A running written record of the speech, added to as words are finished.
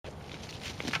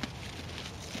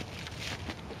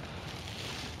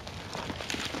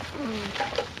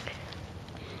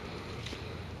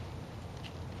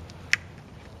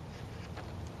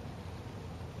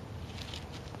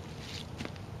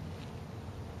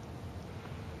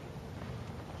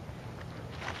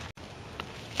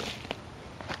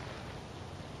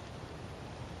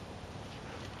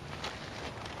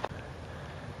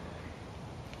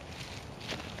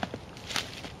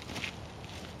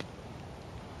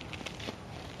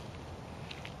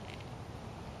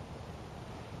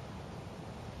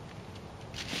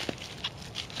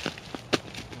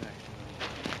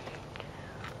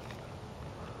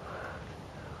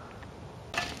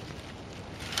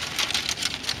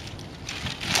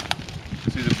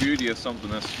beauty of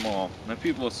something this small. Now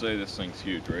people will say this thing's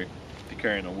huge, right? If you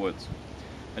carry in the woods.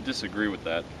 I disagree with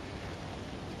that.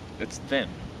 It's thin.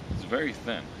 It's very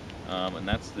thin. And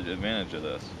that's the advantage of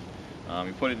this.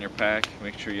 You put it in your pack,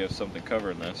 make sure you have something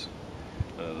covering this.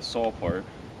 The saw part.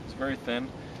 It's very thin.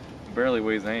 It barely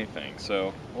weighs anything.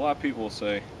 So a lot of people will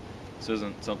say this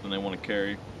isn't something they want to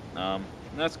carry. And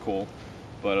that's cool.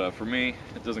 But for me,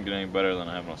 it doesn't get any better than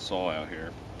having a saw out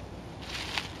here.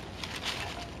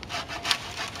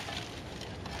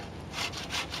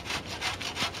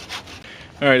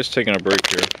 Alright, just taking a break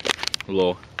here. A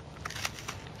little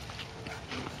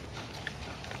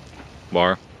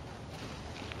bar.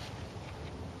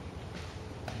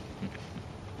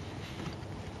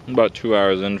 About 2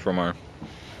 hours in from our,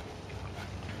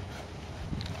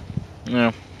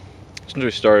 since we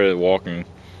started walking,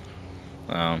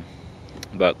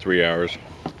 about 3 hours.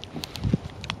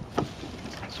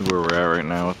 This is where we're at right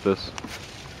now with this.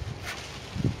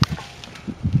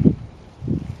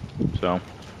 So,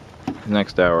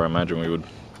 next hour I imagine we would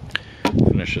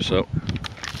finish this up.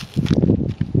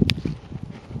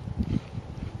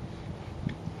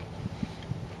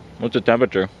 What's the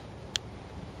temperature?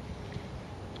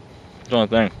 It's the only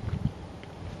thing.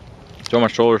 It's on my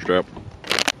shoulder strap.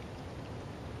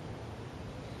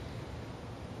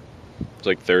 It's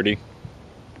like 30.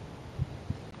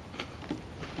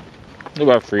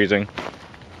 About freezing.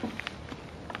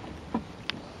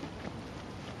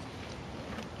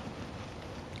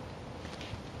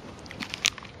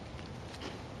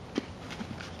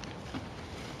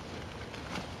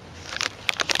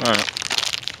 Alright.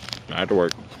 I had to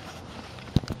work.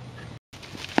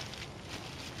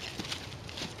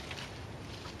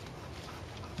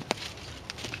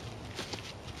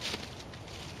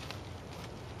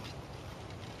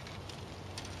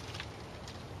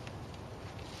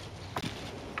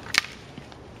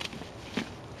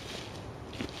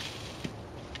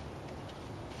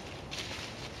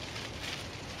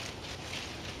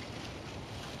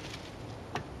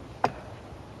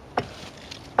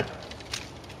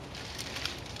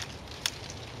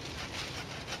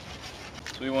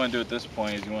 So what you want to do at this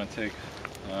point is you want to take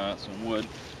some wood,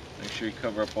 make sure you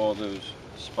cover up all those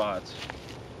spots,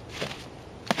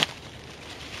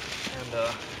 and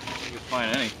you can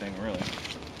find anything really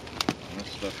on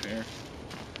this stuff here.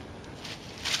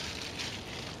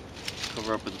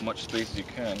 Cover up as much space as you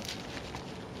can.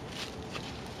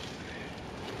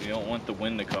 You don't want the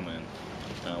wind to come in.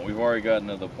 We've already gotten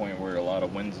to the point where a lot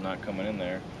of wind's not coming in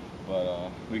there,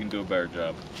 but we can do a better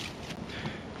job.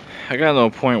 I got to a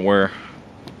point where,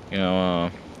 if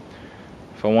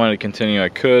I wanted to continue, I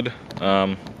could.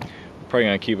 I'm probably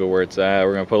gonna keep it where it's at.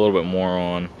 We're gonna put a little bit more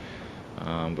on,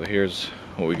 but here's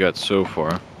what we got so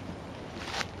far.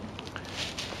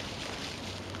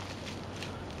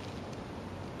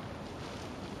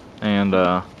 And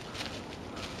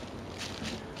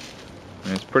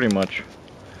it's pretty much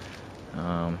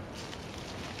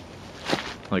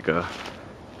like a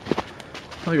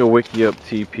Wickiup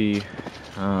TP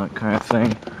kind of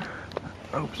thing.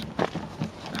 Oops.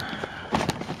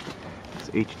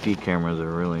 These HD cameras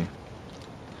are really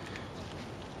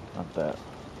not that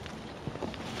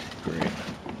great.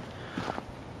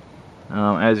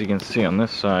 As you can see on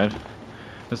this side,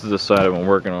 this is the side I've been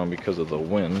working on because of the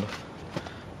wind.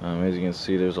 As you can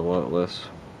see, there's a lot less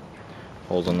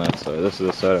holes on that side. This is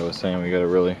the side I was saying we gotta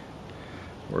really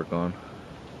work on.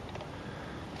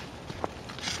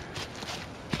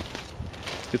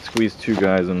 Could squeeze 2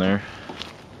 guys in there.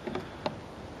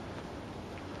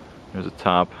 There's a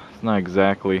top. It's not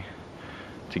exactly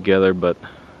together, but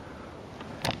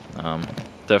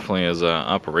definitely is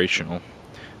operational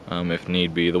if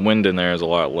need be. The wind in there is a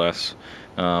lot less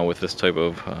with this type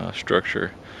of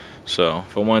structure. So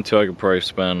if I wanted to, I could probably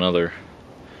spend another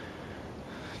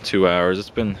 2 hours. It's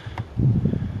been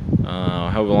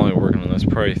however long we've been working on this,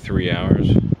 probably 3 hours.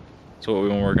 That's what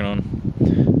we've been working on.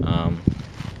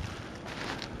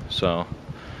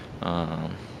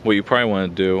 What you probably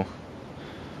want to do,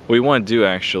 what you want to do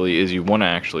actually is you want to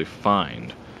actually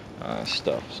find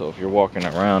stuff. So if you're walking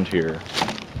around here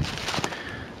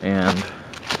and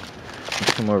you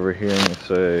come over here and you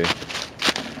say,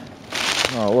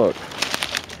 oh look,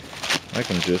 I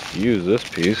can just use this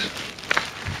piece,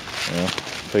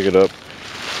 pick it up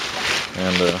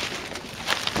and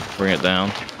bring it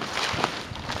down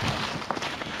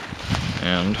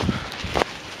and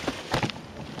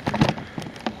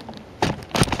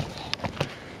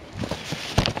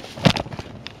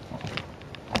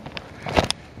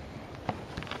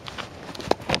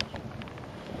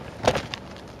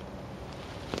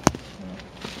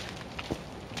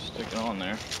stick it on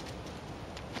there.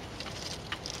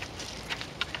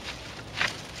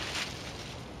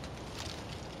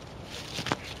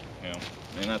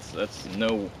 that's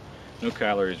no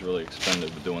calories really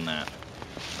expended with doing that.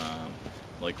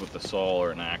 Like with the saw or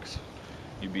an axe,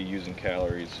 you'd be using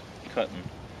calories cutting,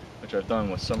 which I've done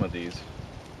with some of these.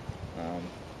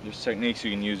 There's techniques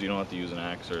you can use. You don't have to use an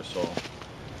axe or a saw.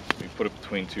 You put it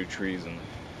between two trees and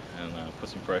put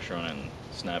some pressure on it and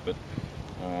snap it.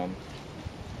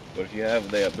 But if you have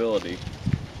the ability,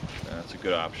 that's a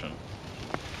good option.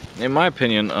 In my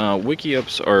opinion,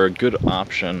 Wikiups are a good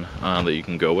option that you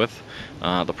can go with.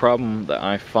 The problem that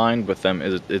I find with them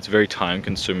is it's very time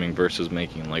consuming versus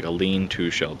making like a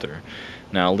lean-to shelter.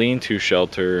 Now, lean-to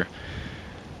shelter,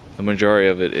 the majority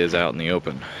of it is out in the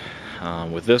open.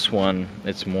 With this one,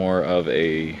 it's more of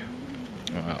a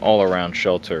all-around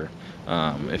shelter,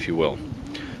 if you will.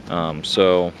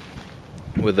 So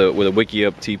with a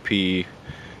Wickiup TP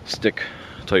stick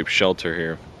type shelter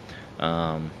here,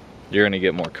 you're going to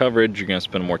get more coverage, you're going to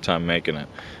spend more time making it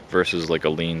versus like a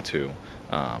lean-to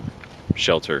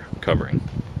shelter covering.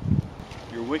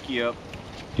 Your Wikiup,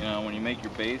 you know, when you make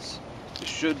your base, it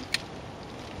should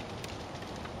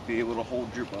be able to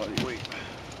hold your body weight.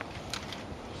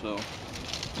 So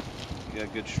you got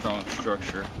a good strong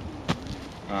structure.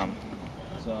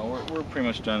 So we're pretty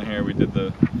much done here. We did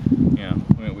the, you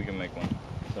know, we can make one.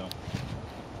 So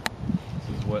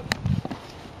this is what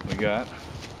we got.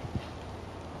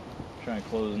 Try and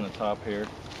close in the top here.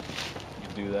 You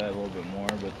can do that a little bit more,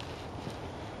 but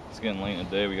it's getting late in the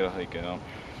day. We gotta hike out.